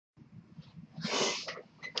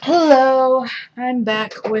Hello, I'm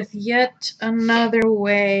back with yet another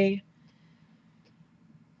way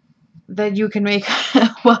that you can make a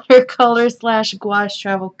watercolor / gouache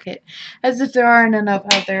travel kit, as if there aren't enough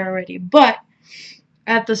out there already. But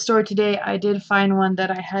at the store today, I did find one that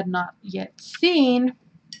I had not yet seen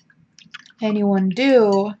anyone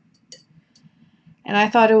do, and I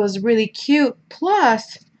thought it was really cute.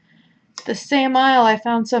 Plus, the same aisle, I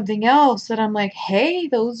found something else that I'm like, hey,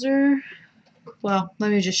 those are, well, let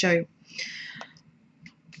me just show you.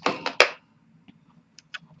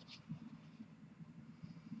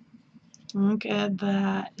 Look at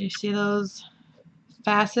that. You see those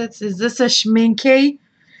facets? Is this a schminke?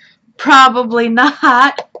 Probably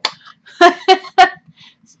not.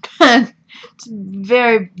 It's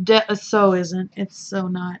very, so isn't. It's so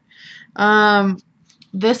not. Um,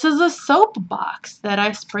 this is a soap box that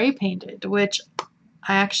I spray painted, which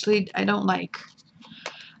I don't like.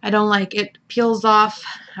 I don't like it. Peels off.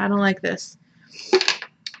 I don't like this.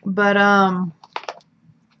 But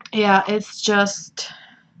yeah, it's just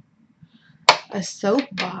a soap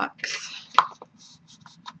box.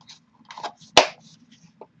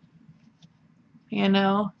 You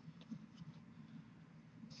know,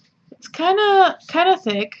 it's kind of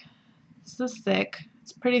thick. It's this thick.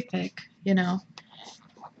 It's pretty thick, you know.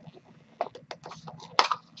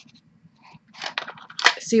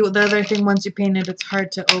 See, what the other thing, once you paint it, it's hard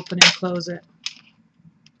to open and close it.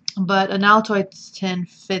 But an Altoids tin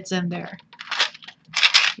fits in there,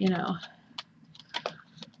 you know,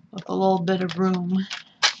 with a little bit of room.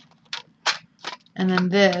 And then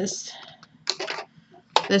this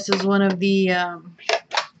is one of the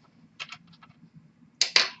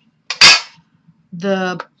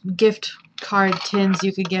gift card tins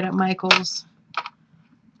you could get at Michael's.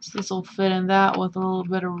 So this will fit in that with a little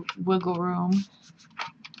bit of wiggle room,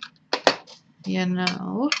 you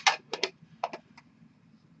know.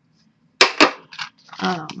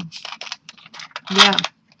 Yeah.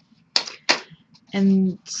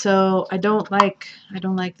 And so I don't like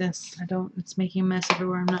this. It's making a mess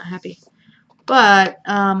everywhere. I'm not happy. But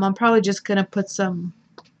I'm probably just gonna put some,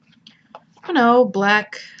 I don't know,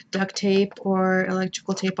 black duct tape or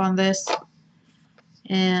electrical tape on this,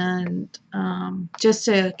 and just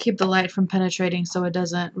to keep the light from penetrating so it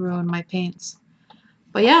doesn't ruin my paints.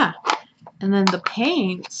 But yeah, and then the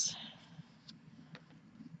paints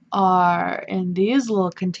are in these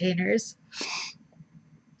little containers.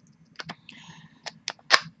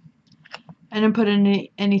 I didn't put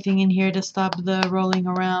anything in here to stop the rolling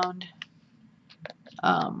around.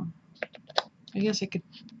 I guess I could,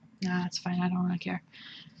 nah, it's fine, I don't really care.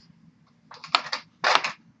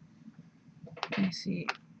 Let me see.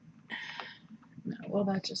 No, well,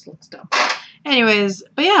 that just looks dumb. Anyways,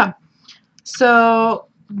 but yeah, so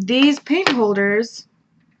these paint holders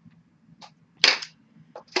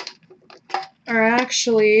are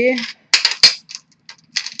actually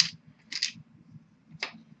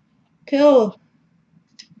pill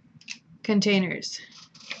containers.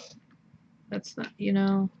 That's not, you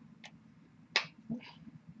know.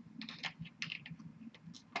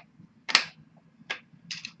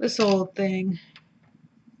 This old thing,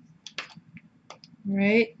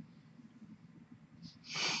 right?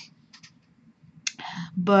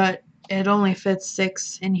 But it only fits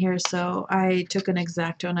 6 in here, so I took an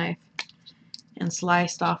X-Acto knife and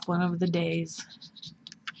sliced off one of the days,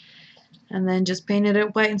 and then just painted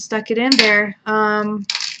it white and stuck it in there.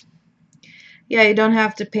 Yeah, you don't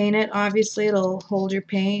have to paint it. Obviously, it'll hold your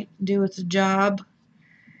paint, do its job.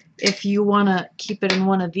 If you want to keep it in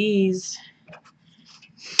one of these,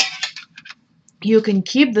 you can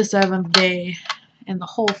keep the 7th day, and the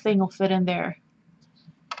whole thing will fit in there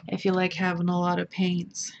if you like having a lot of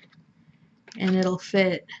paints, and it'll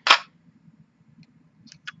fit.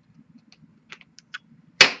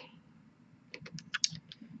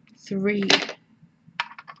 Three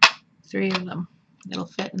of them. It'll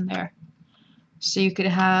fit in there. So you could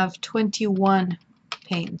have 21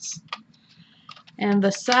 paints. And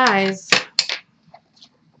the size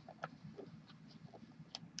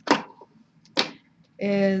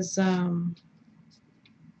is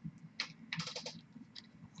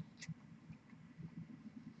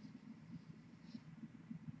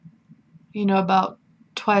you know, about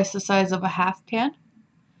twice the size of a half pan.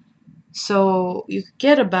 So you could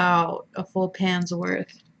get about a full pan's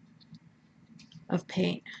worth of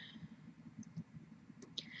paint.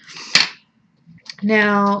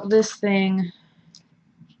 Now this thing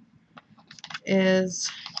is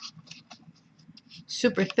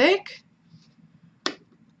super thick,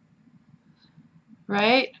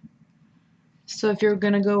 right? So if you're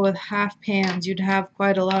gonna go with half pans, you'd have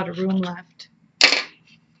quite a lot of room left.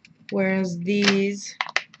 Whereas these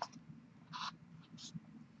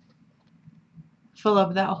fill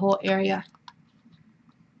up that whole area.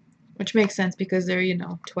 Which makes sense because they're, you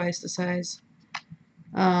know, twice the size.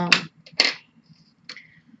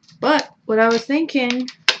 But what I was thinking,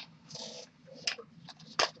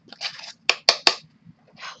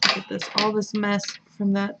 look at this, all this mess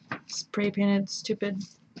from that spray painted stupid.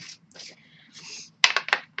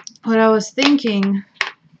 What I was thinking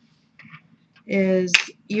is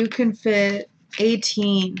you can fit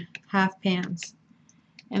 18 half pans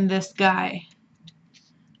in this guy.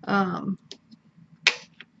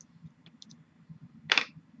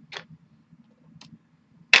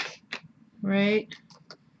 Right?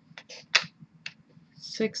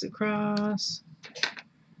 6 across,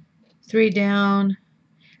 3 down.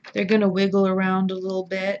 They're gonna wiggle around a little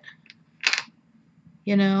bit,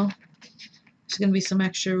 you know. There's gonna be some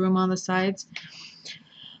extra room on the sides.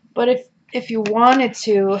 But if you wanted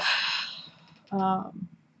to,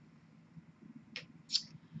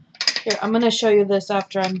 here, I'm gonna show you this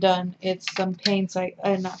after I'm done. It's some paints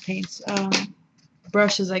not paints,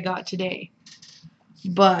 brushes I got today.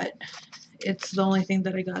 But it's the only thing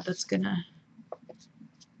that I got that's gonna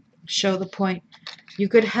show the point. You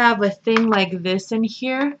could have a thing like this in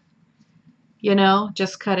here, you know,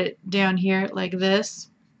 just cut it down here like this.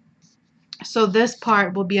 So this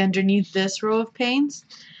part will be underneath this row of paints,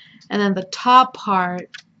 and then the top part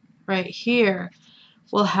right here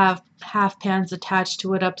will have half pans attached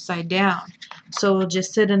to it upside down. So it'll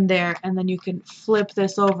just sit in there, and then you can flip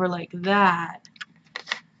this over like that,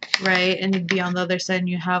 right? And it'd be on the other side, and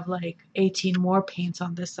you have like 18 more paints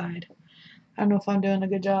on this side. I don't know if I'm doing a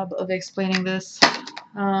good job of explaining this.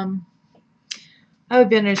 I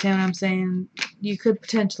hope you understand what I'm saying. You could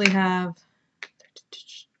potentially have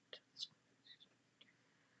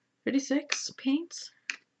 36 paints.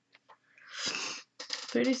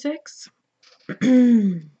 36.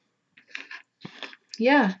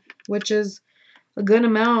 Yeah, which is a good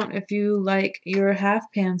amount if you like your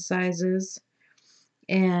half pan sizes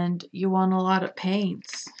and you want a lot of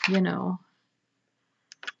paints, you know.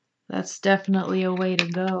 That's definitely a way to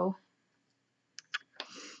go.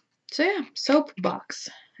 So yeah, soap box.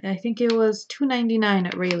 I think it was $2.99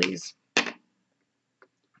 at Rayleigh's.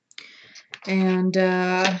 And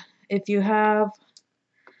if you have,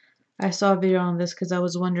 I saw a video on this because I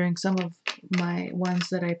was wondering, some of my ones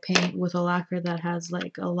that I paint with a lacquer that has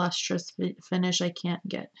like a lustrous finish, I can't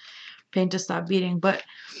get paint to stop beading. But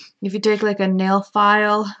if you take like a nail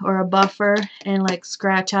file or a buffer and like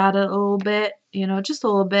scratch out it a little bit, you know, just a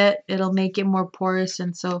little bit, it'll make it more porous,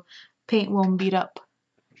 and so paint won't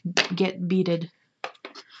get beaded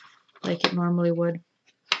like it normally would.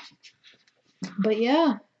 But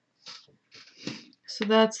yeah, so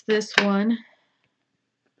that's this one.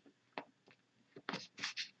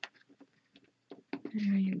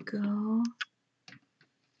 There you go.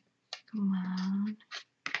 Come on.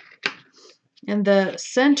 And the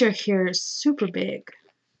center here is super big.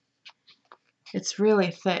 It's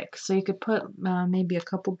really thick, so you could put maybe a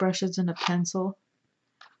couple brushes and a pencil,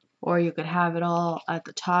 or you could have it all at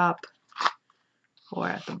the top or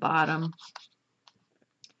at the bottom.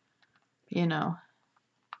 You know,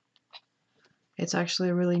 it's actually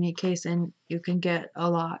a really neat case, and you can get a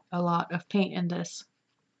lot of paint in this.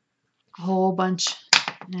 A whole bunch,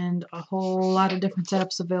 and a whole lot of different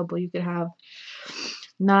setups available. You could have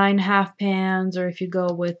 9 half pans, or if you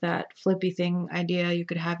go with that flippy thing idea, you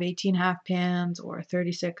could have 18 half pans, or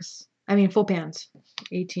 36, I mean full pans,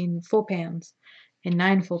 18 full pans, and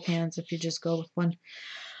 9 full pans if you just go with one.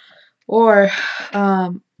 Or,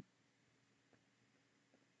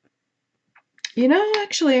 you know,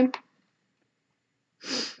 actually,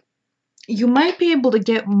 you might be able to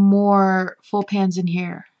get more full pans in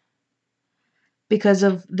here, because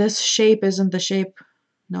of this shape isn't the shape.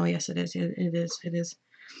 No, yes, it is. It is.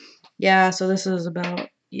 Yeah, so this is about,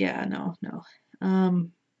 yeah, no.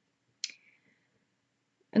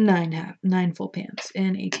 9 full pans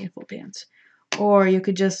and 18 full pans. Or you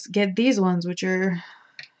could just get these ones, which are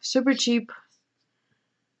super cheap.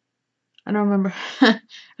 I don't remember. I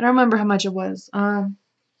don't remember how much it was.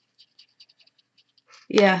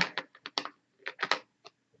 Yeah.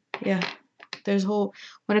 There's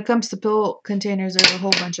when it comes to pill containers, there's a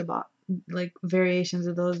whole bunch of like variations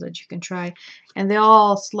of those that you can try, and they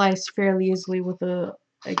all slice fairly easily with a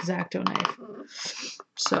X-Acto knife.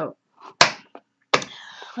 So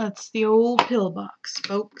that's the old pill box,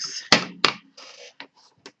 folks.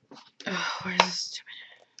 Oh, where's this stupid?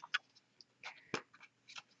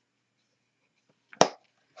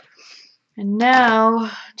 And now,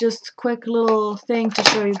 just a quick little thing to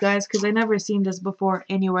show you guys, because I never seen this before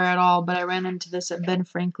anywhere at all, but I ran into this at Ben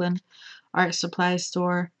Franklin Art Supply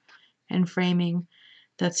Store and Framing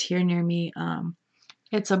that's here near me.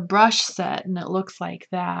 It's a brush set, and it looks like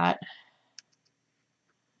that.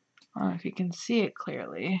 I don't know if you can see it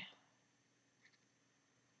clearly.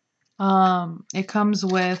 It comes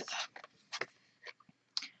with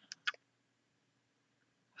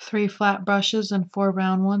 3 flat brushes and 4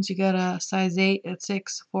 round ones. You get a size 8, a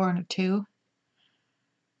 6, 4, and a 2.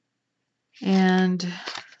 And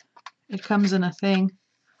it comes in a thing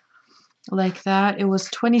like that. It was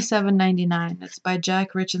 $27.99. It's by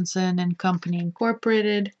Jack Richardson and Company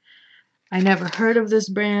Incorporated. I never heard of this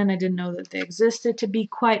brand. I didn't know that they existed, to be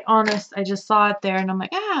quite honest. I just saw it there and I'm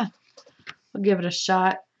like, I'll give it a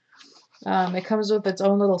shot. It comes with its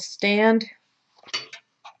own little stand.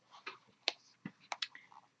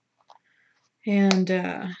 And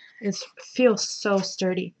it feels so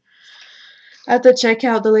sturdy. At the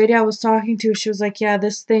checkout, the lady I was talking to, she was like, yeah,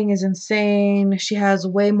 this thing is insane. She has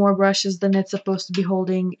way more brushes than it's supposed to be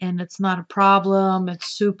holding, and it's not a problem.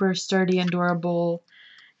 It's super sturdy and durable.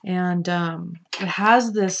 And it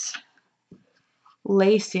has this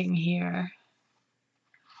lacing here.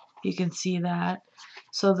 You can see that.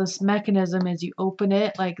 So this mechanism is you open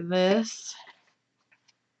it like this,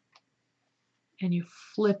 and you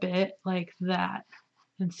flip it like that.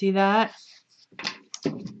 And see that?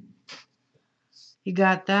 You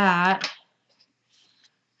got that.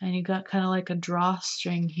 And you got kind of like a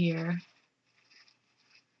drawstring here.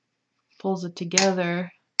 Pulls it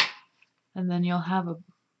together, and then you'll have a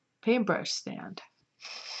paintbrush stand,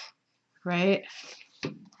 right?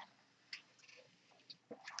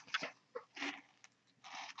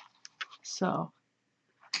 So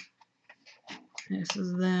this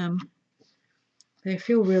is them. They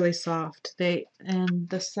feel really soft. And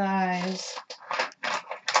the size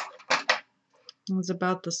is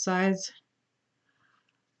about the size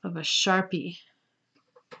of a Sharpie.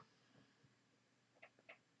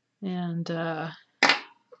 And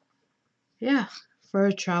yeah, for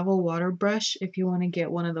a travel water brush, if you want to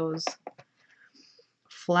get one of those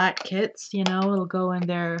flat kits, you know, it'll go in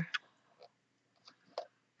there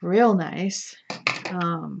real nice.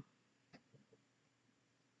 I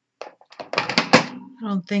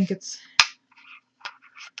don't think it's,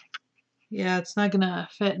 yeah, it's not gonna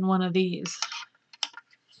fit in one of these.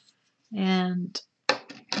 And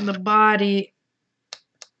the body,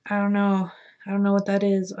 I don't know what that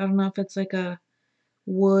is. I don't know if it's like a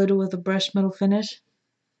wood with a brushed metal finish.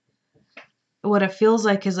 What it feels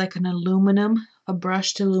like is like an aluminum, a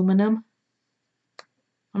brushed aluminum.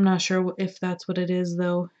 I'm not sure if that's what it is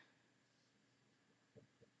though.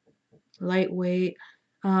 Lightweight.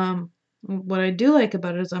 What I do like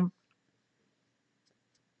about it is I'm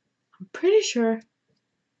pretty sure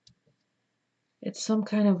it's some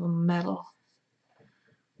kind of a metal,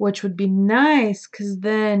 which would be nice because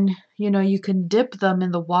then, you know, you can dip them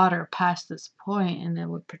in the water past this point and it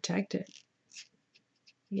would protect it.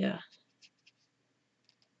 Yeah.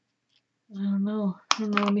 I don't know.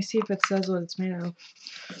 Let me see if it says what it's made of.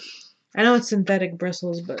 I know it's synthetic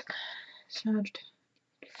bristles, but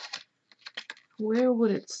where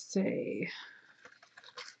would it say?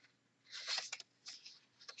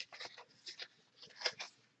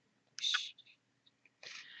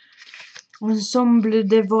 Ensemble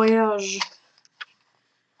de voyage.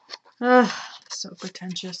 Ugh, so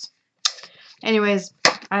pretentious. Anyways,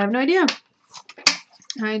 I have no idea.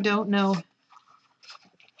 I don't know.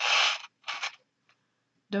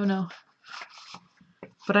 Don't know.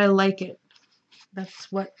 But I like it.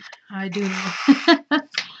 That's what I do know.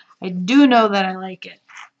 I do know that I like it.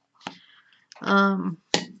 I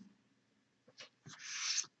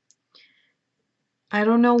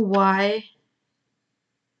don't know why,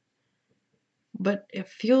 but it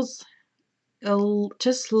feels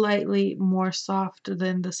just slightly more soft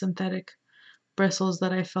than the synthetic bristles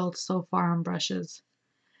that I felt so far on brushes.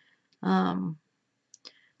 Kind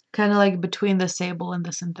of like between the sable and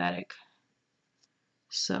the synthetic.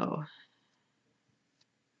 So,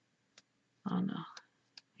 I don't know.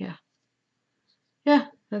 Yeah,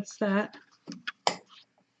 that's that.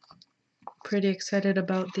 Pretty excited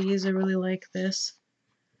about these. I really like this.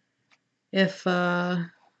 If I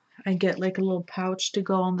get like a little pouch to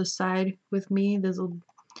go on the side with me, this will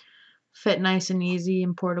fit nice and easy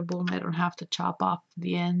and portable, and I don't have to chop off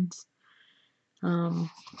the ends.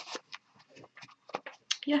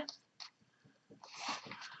 Yeah.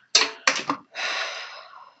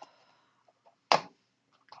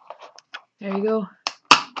 There you go.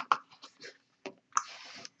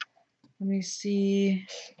 Let me see.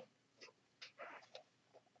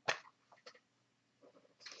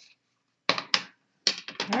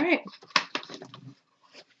 All right.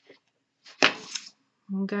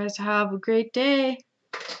 You guys have a great day.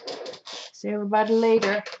 See everybody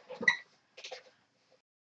later.